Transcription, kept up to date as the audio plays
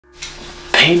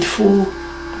painful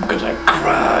because I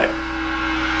cry.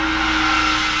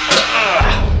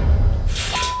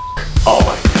 Oh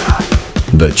my God.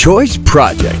 The Choice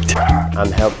Project.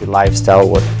 Unhealthy lifestyle,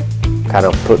 what kind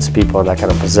of puts people in that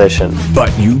kind of position.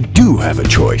 But you do have a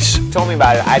choice. Told me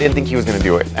about it. I didn't think he was going to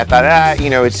do it. I thought,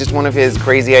 you know, it's just one of his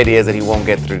crazy ideas that he won't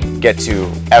get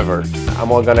to ever.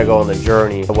 I'm all gonna go on the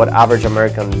journey of what average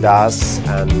American does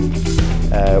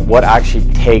and what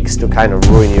actually takes to kind of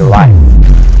ruin your life.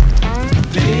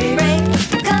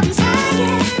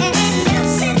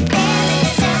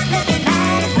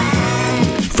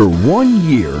 For 1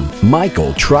 year,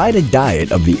 Michael tried a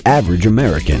diet of the average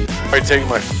American. I take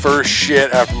my first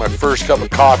shit after my first cup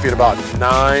of coffee at about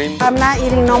 9. I'm not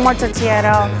eating no more tortilla at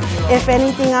all. If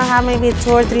anything, I'll have maybe 2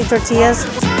 or 3 tortillas.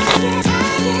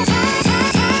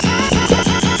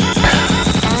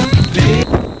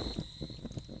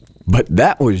 But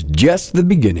that was just the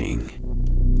beginning.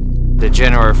 The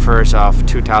January 1st of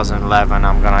 2011,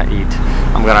 I'm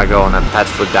gonna go on a pet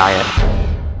food diet.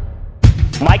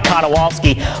 Mike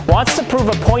Konowalski wants to prove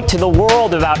a point to the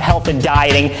world about health and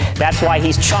dieting. That's why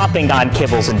he's chomping on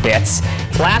kibbles and bits.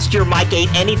 Last year, Mike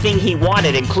ate anything he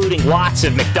wanted, including lots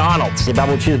of McDonald's. The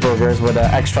double cheeseburgers with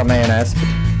extra mayonnaise.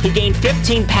 He gained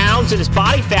 15 pounds and his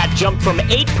body fat jumped from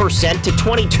 8% to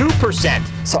 22%.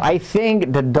 So I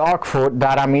think the dog food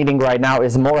that I'm eating right now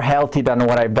is more healthy than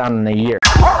what I've done in a year.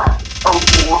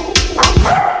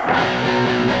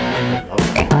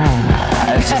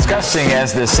 As disgusting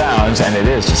as this sounds, and it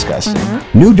is disgusting.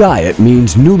 New diet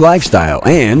means new lifestyle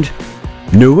and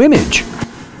new image.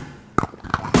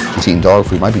 Eating dog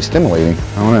food might be stimulating.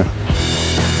 I don't know.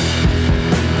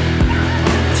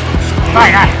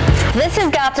 This has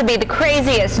got to be the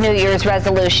craziest New Year's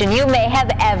resolution you may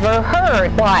have ever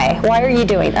heard. Why? Why are you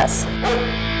doing this?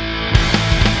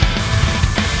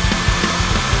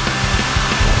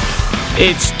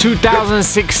 It's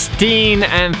 2016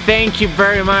 and thank you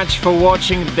very much for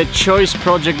watching the Choice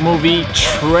Project movie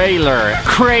trailer.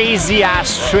 Crazy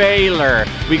ass trailer.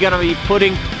 We're gonna be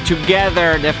putting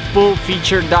together the full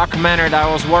feature documentary that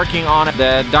I was working on.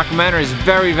 The documentary is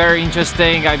very, very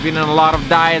interesting. I've been on a lot of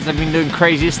diets, I've been doing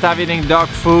crazy stuff, eating dog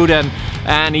food,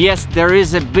 and yes, there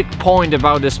is a big point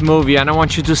about this movie and I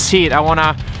want you to see it. I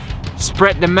wanna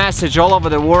spread the message all over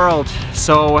the world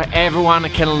so everyone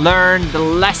can learn the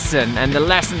lesson, and the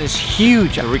lesson is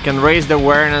huge. We can raise the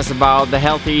awareness about the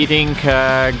healthy eating,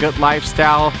 good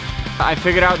lifestyle. I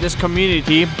figured out this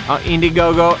community,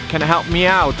 Indiegogo, can help me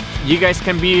out. You guys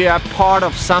can be a part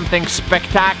of something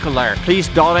spectacular. Please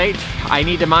donate. I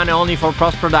need the money only for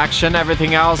post-production.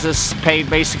 Everything else is paid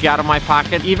basically out of my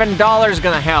pocket. Even $1 is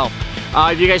gonna help.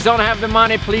 If you guys don't have the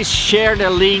money, please share the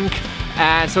link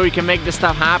so we can make this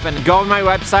stuff happen. Go on my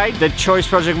website,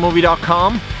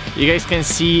 thechoiceprojectmovie.com. You guys can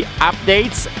see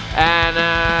updates and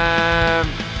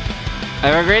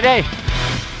have a great day.